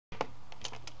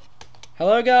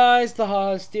Hello guys, the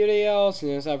Haas Studios,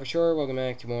 and for sure, welcome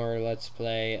back to more Let's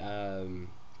Play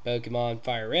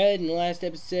PokemonFireRed. In the last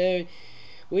episode,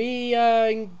 we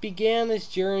began this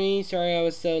journey. Sorry I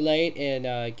was so late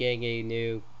and getting a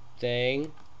new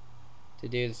thing to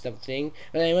do the stuff thing.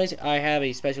 But anyways, I have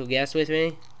a special guest with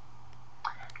me.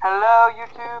 Hello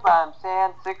YouTube, I'm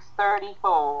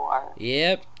San634.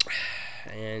 Yep.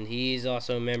 And he's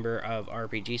also a member of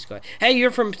RPG Squad. Hey,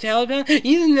 you're from Taliban?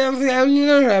 You know, can I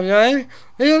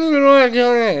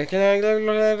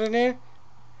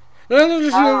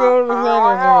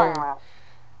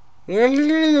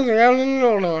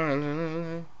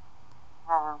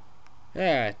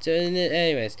Alright, so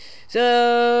anyways.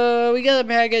 So, we got a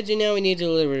package and now we need to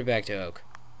deliver it back to Oak.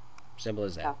 Simple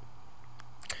as that.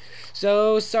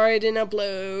 So, sorry I didn't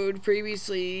upload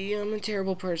previously. I'm a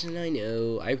terrible person, I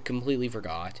know. I completely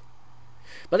forgot.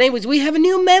 But anyways, we have a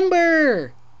new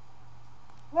member!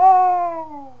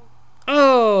 Yay!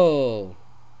 Oh!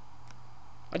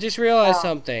 I just realized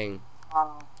something.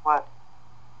 What?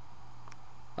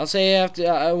 I'll say after,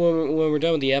 when we're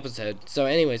done with the episode. So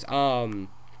anyways,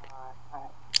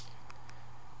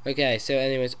 okay, so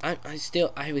anyways, I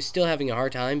was still having a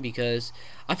hard time because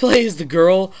I play as the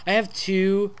girl. I have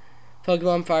two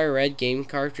PokemonFireRed game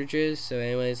cartridges, so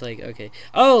anyways, like, okay.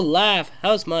 Oh, Laugh!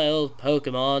 How's my old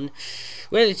Pokemon?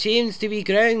 Well, it seems to be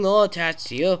growing more attached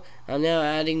to you. I'm now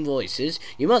adding voices.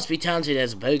 You must be talented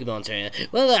as a Pokemon trainer.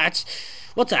 Well,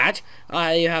 what's that?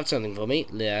 You have something for me.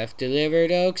 Laugh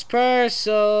delivered Oak's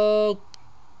parcel.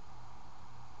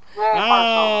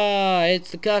 Yeah, it's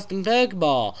the custom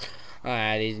Pokeball.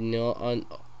 I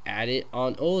added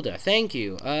on order. Thank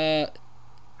you.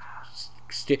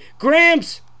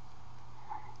 Gramps!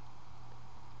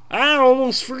 I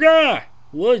almost forgot.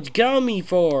 What'd you call me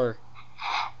for?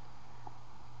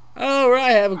 Alright,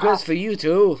 I have a quest for you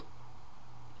two.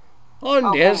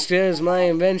 On this is my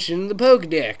invention, the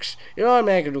Pokedex. It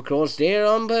automatically records data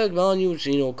on Pokemon you've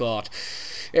seen or caught.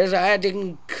 It's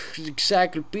an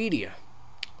encyclopedia.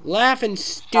 Laugh and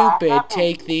stupid,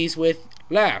 take these with you.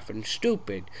 Laugh receives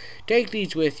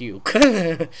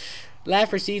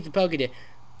the Pokedex.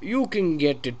 You can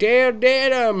get the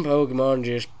data on Pokemon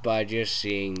just by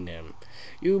seeing them.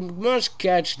 You must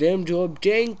catch them to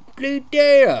obtain complete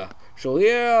data. So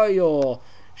here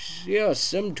are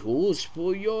some tools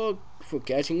for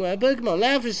catching wild Pokemon.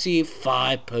 Laugh received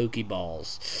 5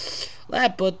 Pokeballs.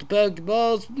 Laugh put the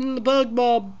Pokeballs in the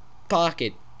Pokeball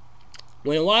pocket.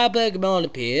 When a wild Pokemon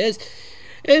appears,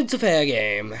 it's a fair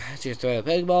game. Just throw a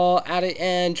Pokeball at it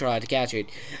and try to catch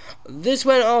it. This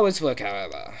won't always work,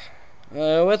 however.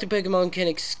 What the Pokemon can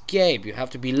escape, you have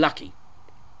to be lucky.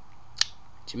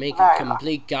 To make a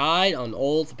complete guide on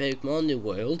all the Pokemon in the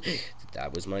world,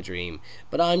 that was my dream.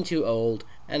 But I'm too old,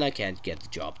 and I can't get the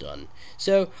job done.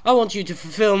 So, I want you to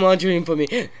fulfill my dream for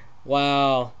me.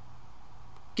 Wow.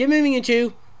 Get moving, you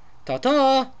two.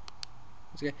 Ta-ta.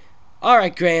 Okay.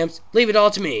 Alright, Gramps, leave it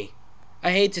all to me.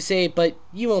 I hate to say it, but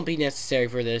you won't be necessary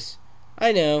for this.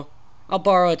 I know. I'll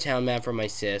borrow a town map from my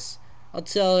sis. I'll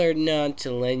tell her not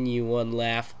to lend you one.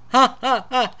 Laugh. Ha ha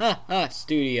ha ha ha,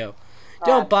 studio.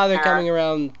 Don't bother coming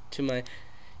around to my...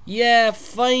 Yeah,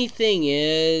 funny thing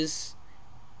is...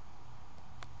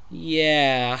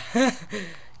 Yeah.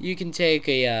 You can take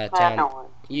a town...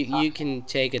 You can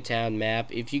take a town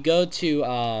map. If you go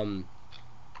to,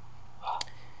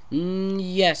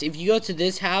 yes, if you go to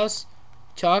this house,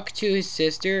 talk to his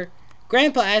sister.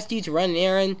 Grandpa asked you to run an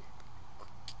errand.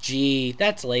 Gee,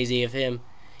 that's lazy of him.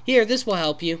 Here, this will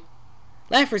help you.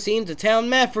 Laugh receives a town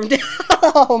map from...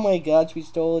 Oh my gosh, we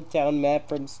stole a town map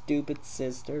from stupid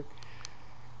sister.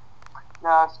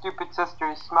 No, stupid sister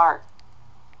is smart.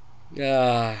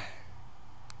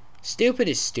 Stupid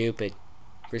is stupid.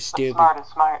 For stupid. But smart is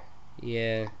smart.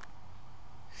 Yeah.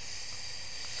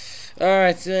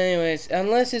 Alright, so anyways,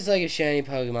 unless it's like a shiny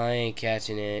Pokemon, I ain't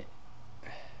catching it.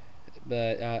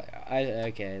 But,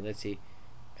 okay, let's see.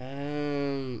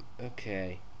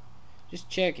 Okay. Just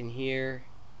checking here.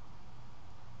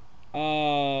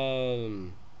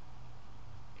 Oh,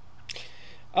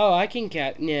 I can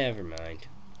never mind.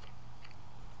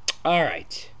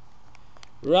 Alright.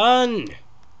 Run!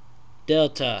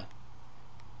 Delta.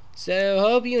 So,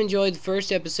 hope you enjoyed the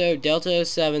first episode of Delta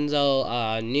 07's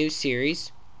new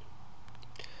series.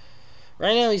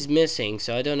 Right now he's missing,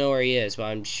 so I don't know where he is, but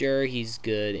I'm sure he's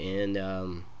good, and,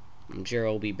 I'm sure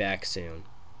he'll be back soon.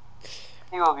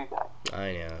 He will be back.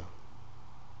 I know.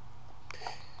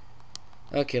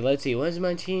 Okay, let's see. What's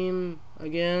my team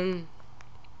again?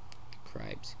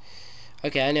 Cripes.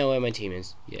 Okay, I know what my team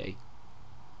is. Yay.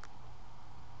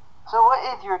 So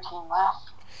what is your team,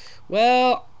 Laugh?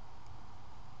 Well,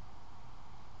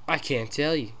 I can't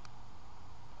tell you.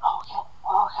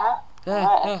 Hey,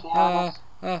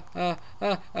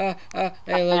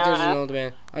 look, there's an old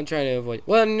man. I'm trying to avoid.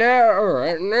 Well, now,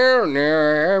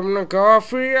 having a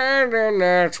coffee, and then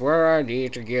that's where I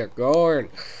need to get going.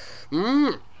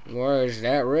 Where's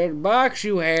that red box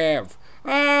you have?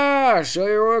 Ah, so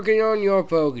you're working on your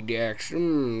Pokedex.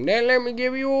 Then let me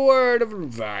give you a word of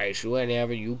advice.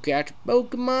 Whenever you catch a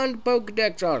Pokemon, the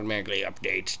Pokedex automatically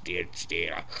updates its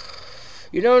data.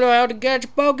 You don't know how to catch a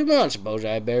Pokemon? Suppose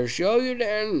I better show you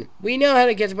then. We know how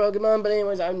to catch a Pokemon, but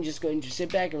anyways, I'm just going to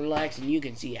sit back and relax, and you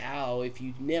can see how if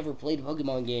you've never played a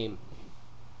Pokemon game.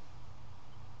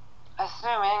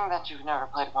 Assuming that you've never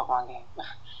played a Pokemon game.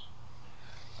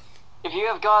 If you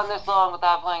have gone this long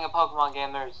without playing a Pokemon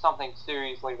game, there's something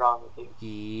seriously wrong with you.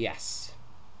 Yes.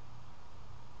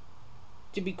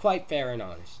 To be quite fair and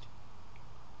honest.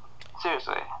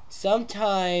 Seriously.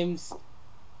 Sometimes,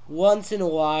 once in a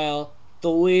while,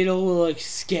 the Weedle will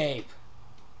escape.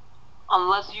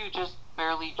 Unless you just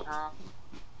barely turn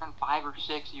 5 or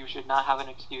 6, you should not have an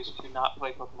excuse to not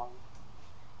play Pokemon.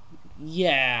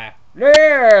 Yeah.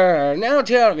 There! Now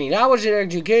tell me, that was an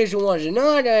education, was it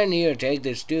not? And here, take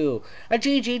this too. A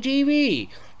TCTV.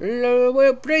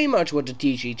 Well, pretty much what the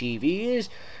TCTV is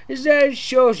that it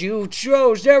shows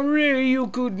that really you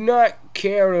could not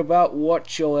care about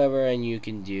whatsoever, and you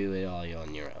can do it all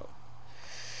on your own.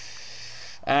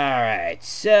 Alright,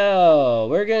 so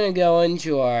we're gonna go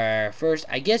into our first,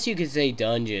 I guess you could say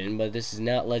dungeon, but this is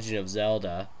not Legend of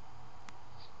Zelda.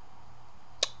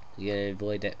 You gotta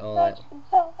avoid that, all that.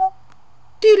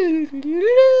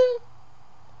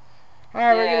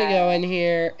 Alright, we're gonna go in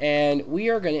here, and we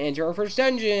are gonna enter our first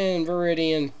dungeon,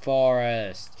 Viridian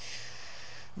Forest.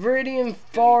 Viridian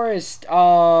Forest,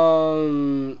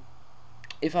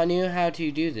 if I knew how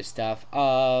to do this stuff,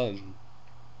 alright,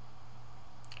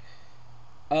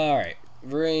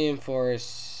 Viridian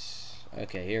Forest,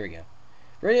 okay, here we go.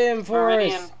 Viridian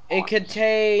Forest, it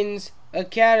contains a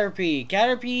Caterpie.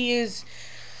 Caterpie is,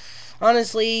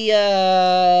 honestly,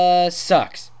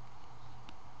 sucks.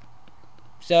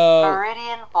 So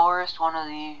Viridian Forest, one of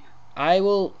the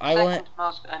second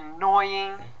most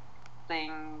annoying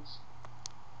things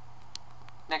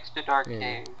next to Dark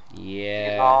Cave.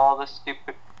 Yeah. Because all the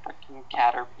stupid freaking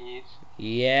Caterpies.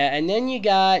 Yeah, and then you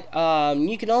got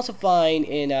you can also find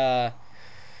in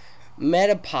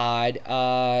Metapod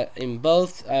in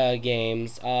both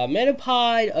games.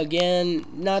 Metapod, again,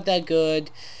 not that good.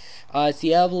 It's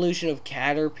the evolution of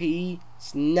Caterpie.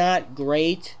 It's not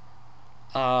great.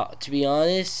 To be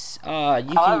honest,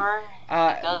 However,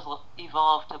 it does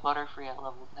evolve to Butterfree at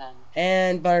level 10.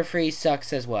 And Butterfree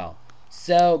sucks as well.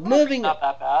 So, moving... not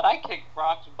that bad. I kicked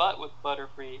Brock's butt with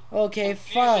Butterfree. Okay,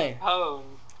 fine. Pwn.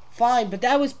 Fine, but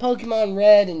that was Pokemon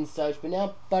Red and such, but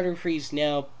now Butterfree's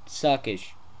now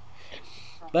suckish.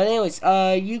 But anyways,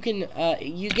 you can,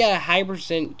 you get a high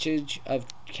percentage of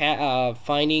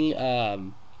finding,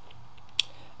 a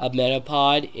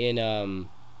Metapod in,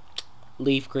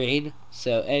 Leaf Green.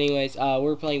 So anyways,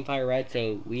 we're playing Fire Red,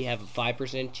 so we have a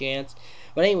 5% chance.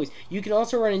 But anyways, you can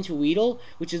also run into Weedle,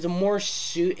 which is a more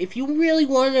if you really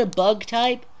wanted a bug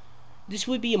type, this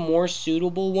would be a more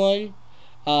suitable one,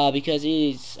 because it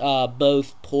is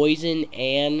both poison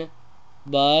and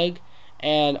bug,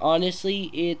 and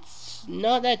honestly, it's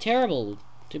not that terrible,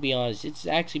 to be honest. It's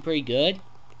actually pretty good.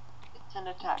 It's an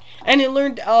attack. And it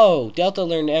learned, Delta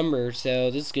learned Ember,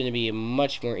 so this is going to be a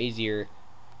much more easier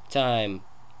time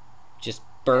just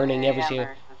burning every single...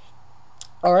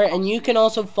 Alright, and you can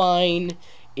also find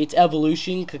its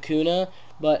evolution, Kakuna,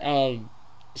 but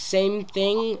same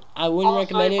thing, I wouldn't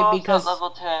recommend it because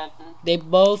level 10. They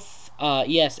both,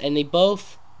 yes, and they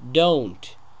both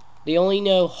don't. They only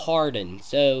know Harden,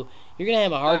 so you're going to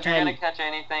have a hard time. If you're going to catch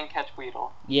anything, catch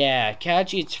Weedle. Yeah,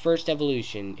 catch its first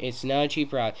evolution. It's not a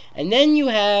cheap route. And then you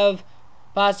have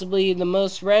possibly the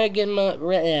most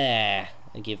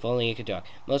if only I could talk.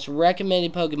 Most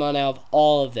recommended Pokemon out of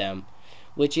all of them,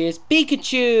 which is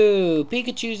Pikachu.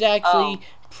 Pikachu's actually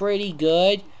pretty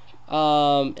good.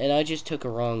 And I just took a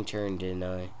wrong turn, didn't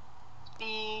I?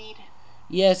 Speed.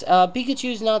 Yes,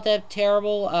 Pikachu's not that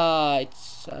terrible.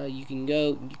 It's you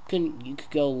could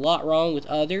go a lot wrong with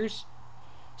others.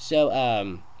 So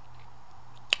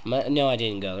no, I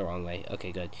didn't go the wrong way.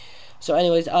 Okay, good. So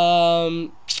anyways,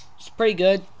 it's pretty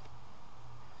good.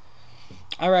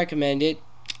 I recommend it.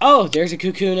 Oh, there's a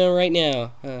Kakuna right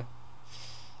now.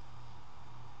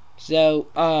 So,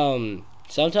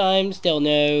 sometimes they'll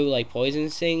know, like, Poison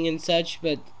Sting and such,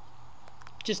 but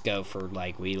just go for,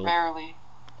 like, Weedle. Rarely.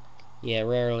 Yeah,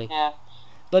 rarely. Yeah.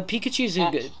 But Pikachu's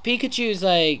a good... Pikachu's,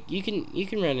 like, you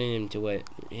can run into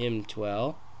him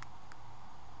well.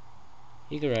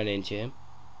 You can run into him.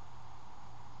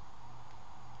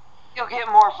 you'll get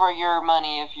more for your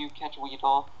money if you catch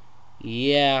Weedle.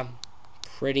 Yeah,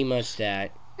 pretty much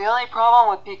that. The only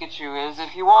problem with Pikachu is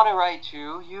if you want to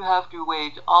Raichu, you have to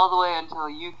wait all the way until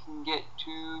you can get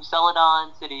to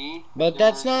Celadon City. But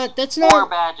that's not 4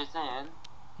 badges in.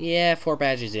 Yeah, 4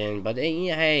 badges in, but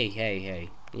hey,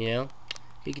 you know,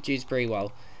 Pikachu's pretty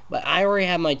well. But I already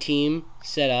have my team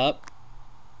set up.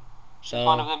 So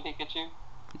One of them Pikachu?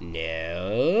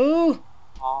 No.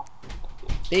 Oh.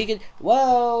 Pikachu.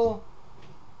 Whoa.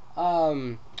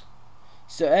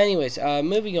 So anyways,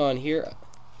 moving on here.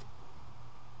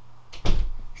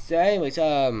 So anyways,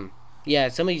 yeah,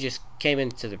 somebody just came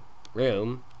into the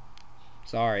room.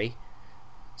 Sorry.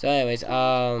 So anyways,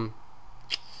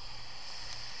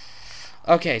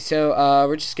 okay, so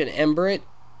we're just gonna Ember it,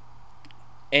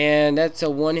 and that's a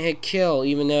 1-hit kill,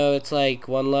 even though it's like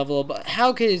 1 level. But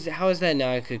how is that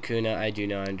not a Kakuna? I do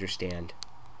not understand.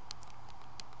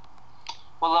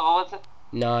 What level was it?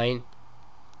 9.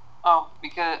 Oh,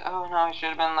 because no, it should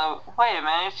have been level. Wait a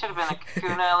minute, it should have been a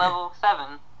Kakuna at level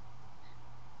 7.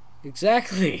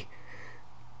 Exactly.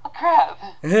 Oh, crap.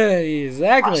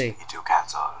 Exactly. Must be too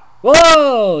cancel.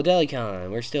 Whoa, Delicon,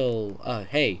 we're still.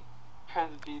 Hey. Press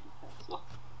B to cancel.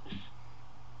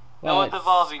 Well, No one's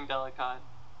evolving, Delicon.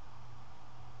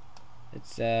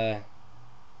 It's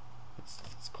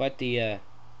quite the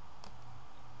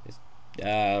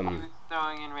Who's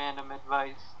throwing in random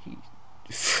advice?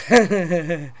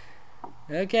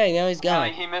 Okay, now he's No,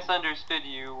 gone. he misunderstood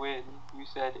you when you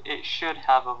said it should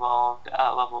have evolved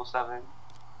at level 7.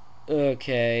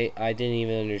 Okay, I didn't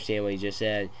even understand what he just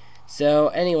said. So,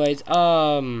 anyways,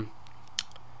 so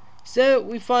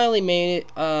we finally made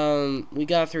it. We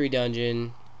got through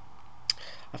dungeon.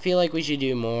 I feel like we should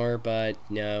do more, but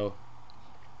no.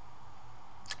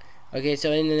 Okay,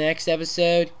 so in the next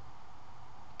episode,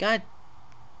 God,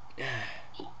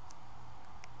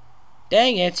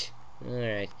 dang it! All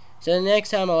right. So the next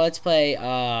time on Let's Play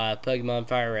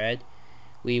PokemonFireRed,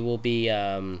 we will be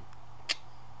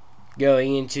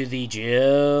going into the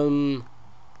gym.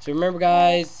 So remember,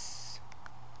 guys,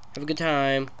 have a good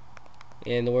time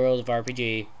in the world of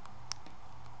RPG.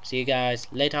 See you guys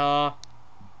later.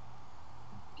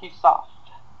 Peace off.